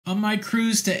On my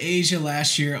cruise to Asia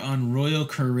last year on Royal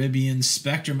Caribbean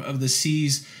Spectrum of the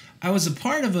Seas, I was a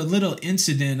part of a little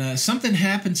incident. Something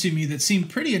happened to me that seemed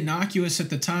pretty innocuous at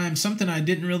the time, something I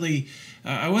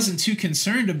wasn't too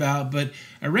concerned about, but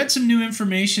I read some new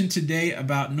information today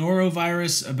about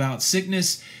norovirus, about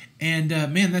sickness, and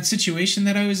man, that situation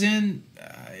that I was in,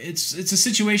 it's a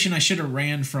situation I should have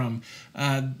ran from.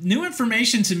 New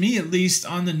information to me, at least,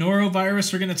 on the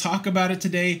norovirus. We're going to talk about it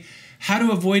today, how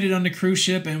to avoid it on the cruise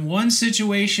ship, and one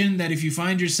situation that if you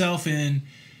find yourself in,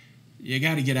 you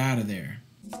got to get out of there.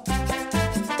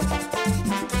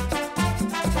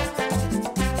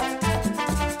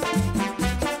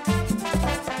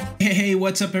 Hey,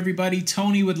 what's up everybody?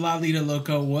 Tony with Lido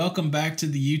Loca. Welcome back to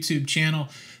the YouTube channel.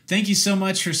 Thank you so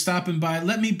much for stopping by.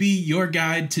 Let me be your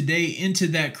guide today into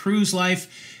that cruise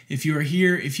life. If you are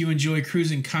here, if you enjoy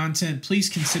cruising content, please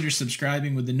consider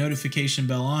subscribing with the notification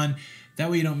bell on. That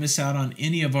way you don't miss out on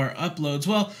any of our uploads.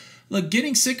 Well, look,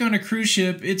 getting sick on a cruise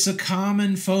ship, it's a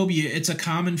common phobia, it's a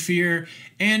common fear,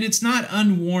 and it's not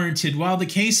unwarranted. While the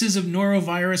cases of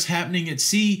norovirus happening at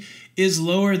sea is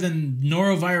lower than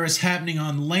norovirus happening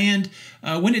on land,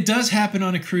 when it does happen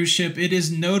on a cruise ship, it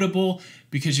is notable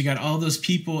because you got all those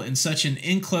people in such an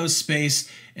enclosed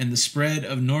space, and the spread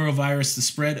of norovirus, the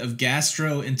spread of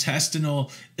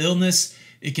gastrointestinal illness,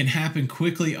 it can happen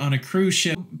quickly on a cruise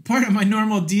ship. Part of my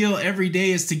normal deal every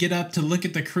day is to get up to look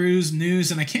at the cruise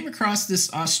news, and I came across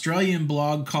this Australian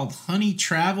blog called Honey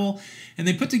Travel, and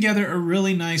they put together a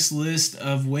really nice list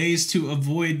of ways to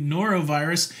avoid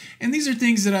norovirus, and these are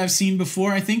things that I've seen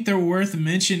before. I think they're worth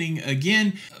mentioning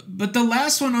again, but the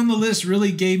last one on the list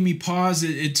really gave me pause.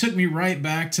 It took me right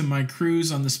back to my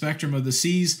cruise on the Spectrum of the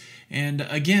Seas, and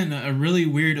again, a really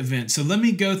weird event. So let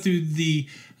me go through the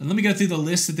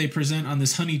list that they present on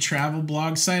this Honey Travel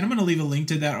blog site. I'm going to leave a link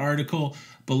to that article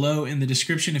below in the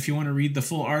description if you want to read the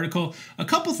full article. A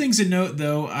couple things to note,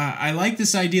 though. I like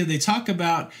this idea. They talk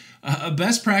about a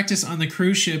best practice on the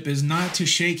cruise ship is not to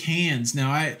shake hands.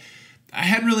 Now, I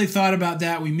hadn't really thought about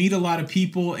that. We meet a lot of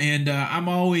people, and I'm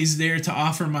always there to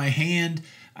offer my hand.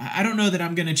 I don't know that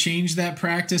I'm going to change that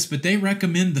practice, but they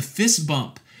recommend the fist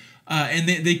bump. And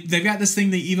they've got this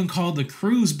thing they even call the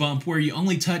cruise bump, where you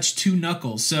only touch two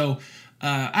knuckles. So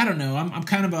I don't know. I'm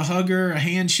kind of a hugger, a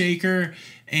handshaker,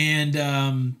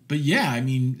 and but yeah, I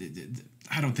mean,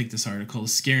 I don't think this article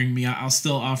is scaring me. I'll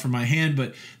still offer my hand,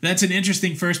 but that's an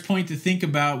interesting first point to think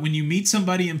about when you meet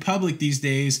somebody in public these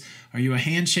days. Are you a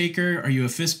handshaker? Are you a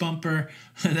fist bumper?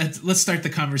 Let's start the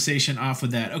conversation off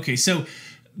with that. Okay, so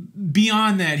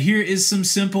beyond that, here is some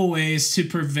simple ways to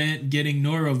prevent getting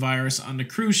norovirus on the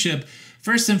cruise ship.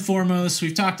 First and foremost,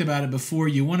 we've talked about it before,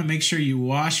 you want to make sure you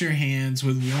wash your hands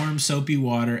with warm soapy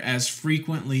water as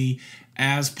frequently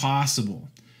as possible.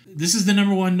 This is the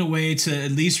number one way to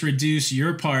at least reduce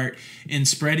your part in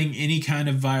spreading any kind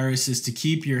of virus, is to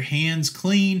keep your hands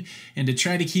clean and to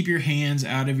try to keep your hands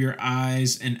out of your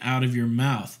eyes and out of your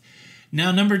mouth.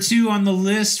 Now, number two on the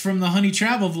list from the Honey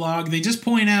Travel vlog, they just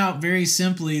point out very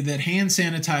simply that hand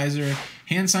sanitizer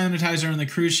on the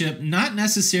cruise ship, not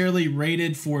necessarily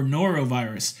rated for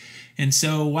norovirus. And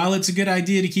so while it's a good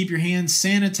idea to keep your hands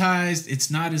sanitized, it's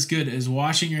not as good as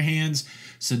washing your hands.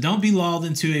 So don't be lulled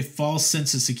into a false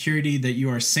sense of security that you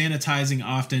are sanitizing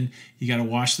often. You got to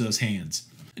wash those hands.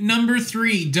 Number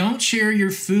three, don't share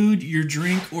your food, your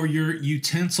drink, or your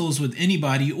utensils with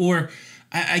anybody, or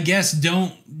I guess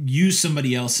don't use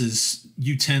somebody else's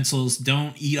utensils,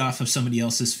 don't eat off of somebody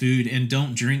else's food, and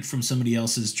don't drink from somebody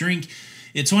else's drink.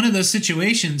 It's one of those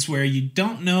situations where you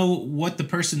don't know what the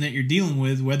person that you're dealing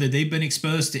with, whether they've been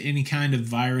exposed to any kind of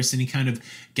virus, any kind of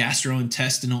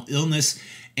gastrointestinal illness,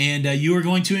 and you are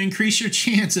going to increase your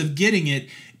chance of getting it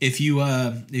if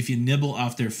you nibble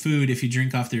off their food, if you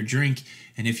drink off their drink,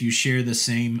 and if you share the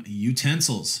same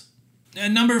utensils.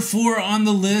 Number four on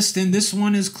the list, and this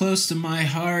one is close to my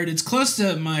heart. It's close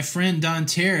to my friend Don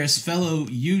Terrace, fellow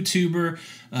YouTuber,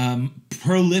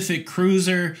 prolific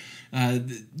cruiser.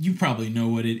 You probably know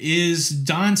what it is.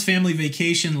 Don's Family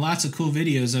Vacation, lots of cool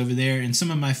videos over there, and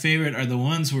some of my favorite are the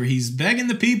ones where he's begging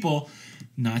the people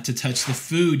not to touch the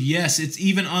food. Yes, it's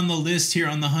even on the list here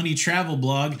on the Honey Travel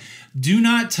blog. Do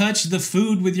not touch the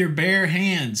food with your bare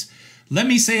hands. Let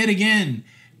me say it again.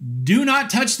 Do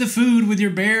not touch the food with your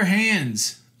bare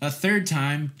hands. A third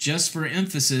time, just for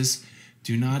emphasis,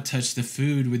 do not touch the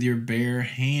food with your bare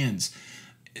hands,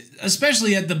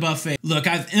 especially at the buffet. Look,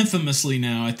 I've infamously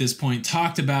now at this point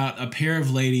talked about a pair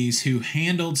of ladies who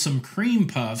handled some cream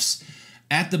puffs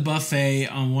at the buffet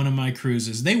on one of my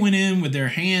cruises. They went in with their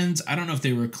hands. I don't know if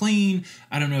they were clean.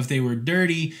 I don't know if they were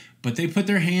dirty, but they put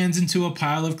their hands into a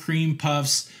pile of cream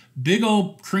puffs, big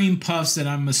old cream puffs that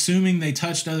I'm assuming they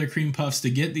touched other cream puffs to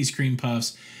get these cream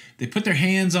puffs. They put their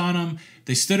hands on them.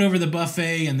 They stood over the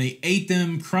buffet and they ate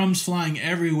them, crumbs flying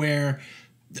everywhere.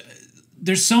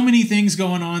 There's so many things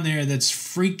going on there that's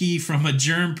freaky from a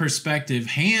germ perspective.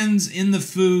 Hands in the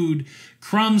food,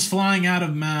 crumbs flying out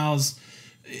of mouths.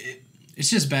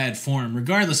 It's just bad form,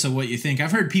 regardless of what you think.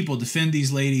 I've heard people defend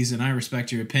these ladies, and I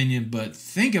respect your opinion, but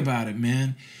think about it,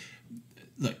 man.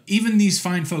 Look, even these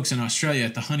fine folks in Australia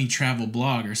at the Honey Travel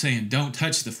blog are saying, don't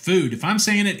touch the food. If I'm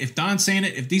saying it, if Don's saying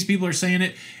it, if these people are saying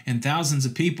it, and thousands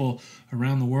of people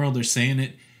around the world are saying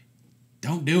it,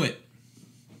 don't do it.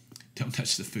 Don't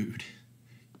touch the food.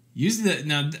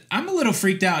 Now, I'm a little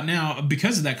freaked out now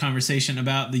because of that conversation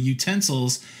about the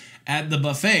utensils at the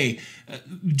buffet.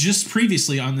 Just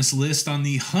previously on this list on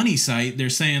the Honey site, they're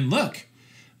saying, look,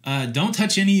 don't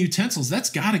touch any utensils. That's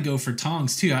got to go for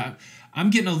tongs too. I'm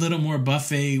getting a little more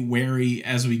buffet wary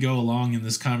as we go along in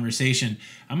this conversation.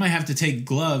 I might have to take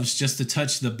gloves just to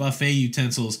touch the buffet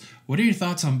utensils. What are your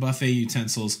thoughts on buffet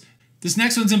utensils? This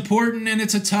next one's important, and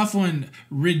it's a tough one.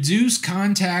 Reduce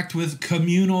contact with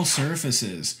communal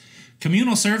surfaces.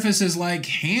 Communal surfaces like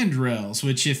handrails,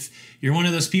 which if you're one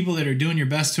of those people that are doing your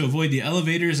best to avoid the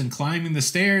elevators and climbing the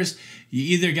stairs, you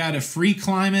either got to free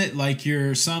climb it like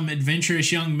you're some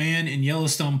adventurous young man in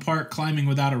Yellowstone Park climbing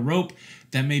without a rope.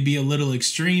 That may be a little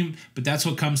extreme, but that's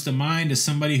what comes to mind as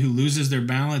somebody who loses their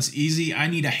balance easy. I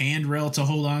need a handrail to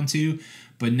hold on to,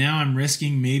 but now I'm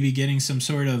risking maybe getting some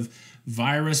sort of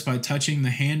virus by touching the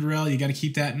handrail. You got to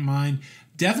keep that in mind.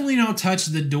 Definitely don't touch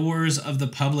the doors of the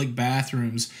public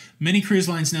bathrooms. Many cruise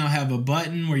lines now have a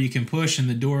button where you can push and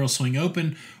the door will swing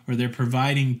open, or they're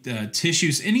providing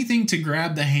tissues, anything to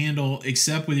grab the handle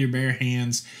except with your bare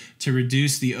hands to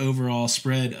reduce the overall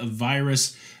spread of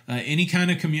virus. Any kind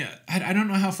of I don't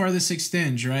know how far this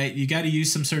extends, right? You got to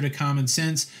use some sort of common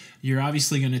sense. You're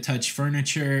obviously going to touch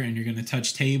furniture and you're going to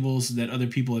touch tables that other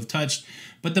people have touched.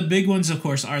 But the big ones, of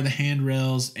course, are the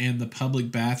handrails and the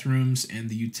public bathrooms and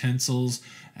the utensils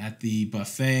at the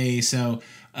buffet. So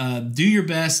do your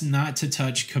best not to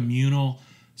touch communal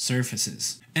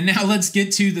surfaces. And now let's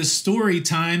get to the story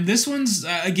time. This one's,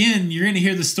 again, you're going to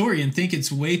hear the story and think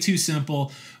it's way too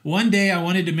simple. One day I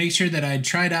wanted to make sure that I'd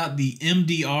tried out the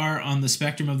MDR on the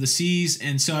spectrum of the seas,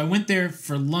 and so I went there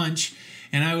for lunch,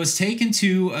 and I was taken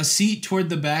to a seat toward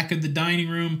the back of the dining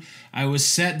room. I was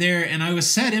sat there, and I was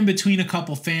sat in between a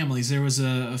couple families. There was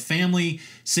a family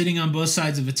sitting on both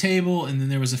sides of a table, and then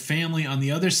there was a family on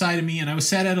the other side of me, and I was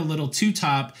sat at a little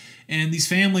two-top, and these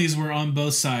families were on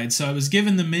both sides. So I was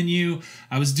given the menu.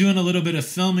 I was doing a little bit of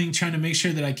filming, trying to make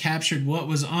sure that I captured what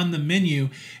was on the menu,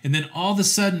 and then all of a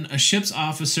sudden, a ship's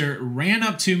officer ran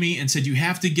up to me and said, "You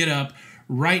have to get up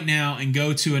right now and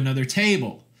go to another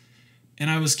table." And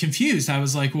I was confused. I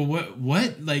was like, well,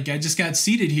 what? Like, I just got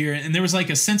seated here. And there was like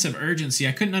a sense of urgency.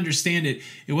 I couldn't understand it.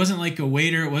 It wasn't like a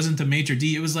waiter. It wasn't the maitre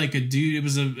d'. It was like a dude.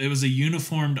 It was a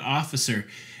uniformed officer.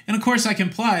 And of course I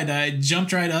complied. I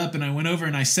jumped right up and I went over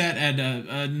and I sat at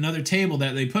another table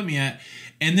that they put me at.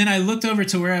 And then I looked over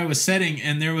to where I was sitting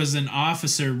and there was an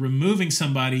officer removing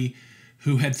somebody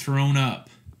who had thrown up.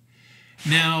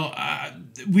 Now,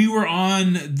 we were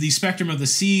on the spectrum of the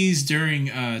seas during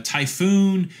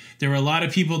typhoon. There were a lot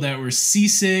of people that were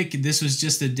seasick. This was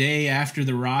just a day after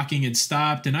the rocking had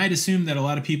stopped, and I'd assumed that a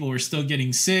lot of people were still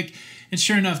getting sick. And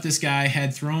sure enough, this guy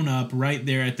had thrown up right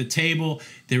there at the table.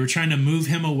 They were trying to move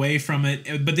him away from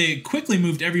it, but they quickly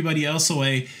moved everybody else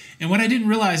away. And what I didn't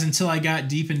realize until I got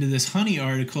deep into this Honey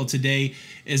article today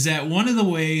is that one of the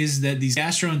ways that these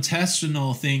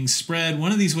gastrointestinal things spread,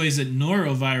 one of these ways that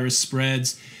norovirus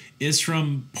spreads, is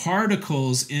from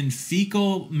particles in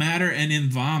fecal matter and in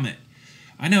vomit.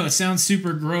 I know it sounds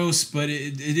super gross, but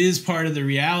it is part of the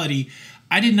reality.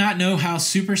 I did not know how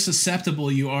super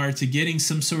susceptible you are to getting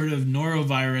some sort of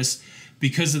norovirus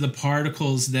because of the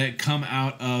particles that come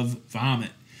out of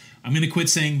vomit. I'm going to quit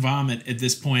saying vomit at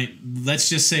this point. Let's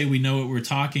just say we know what we're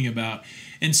talking about.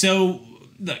 And so,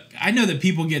 look, I know that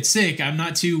people get sick. I'm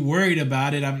not too worried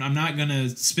about it. I'm not going to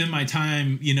spend my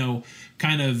time,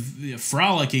 kind of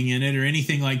frolicking in it or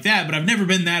anything like that. But I've never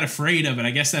been that afraid of it.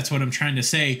 I guess that's what I'm trying to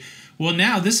say. Well,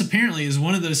 now this apparently is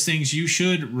one of those things you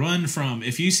should run from.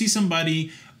 If you see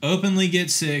somebody openly get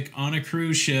sick on a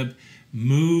cruise ship,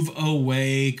 move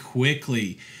away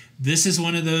quickly. This is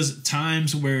one of those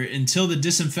times where until the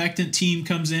disinfectant team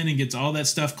comes in and gets all that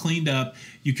stuff cleaned up,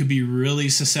 you could be really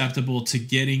susceptible to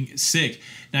getting sick.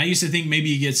 Now, I used to think maybe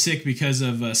you get sick because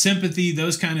of sympathy,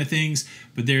 those kind of things,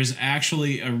 but there's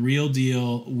actually a real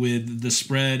deal with the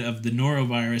spread of the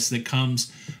norovirus that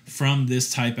comes from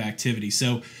this type activity.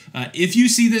 So if you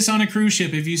see this on a cruise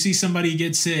ship, if you see somebody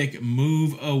get sick,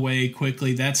 move away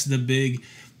quickly. That's the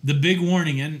big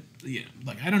warning. And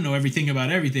like, I don't know everything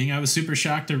about everything. I was super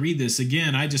shocked to read this.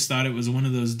 Again, I just thought it was one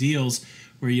of those deals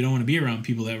where you don't want to be around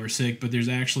people that were sick, but there's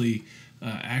actually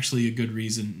a good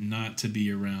reason not to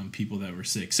be around people that were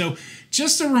sick. So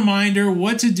just a reminder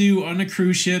what to do on a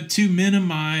cruise ship to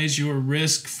minimize your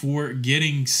risk for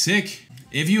getting sick.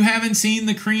 If you haven't seen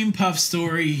the cream puff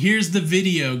story, here's the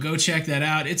video. Go check that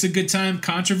out. It's a good time.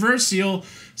 Controversial.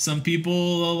 Some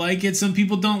people like it, some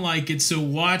people don't like it. So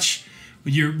watch.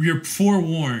 You're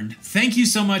forewarned. Thank you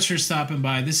so much for stopping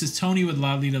by. This is Tony with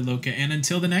Lido Loca, and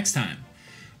until the next time,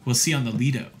 we'll see you on the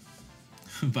Lido.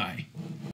 Bye.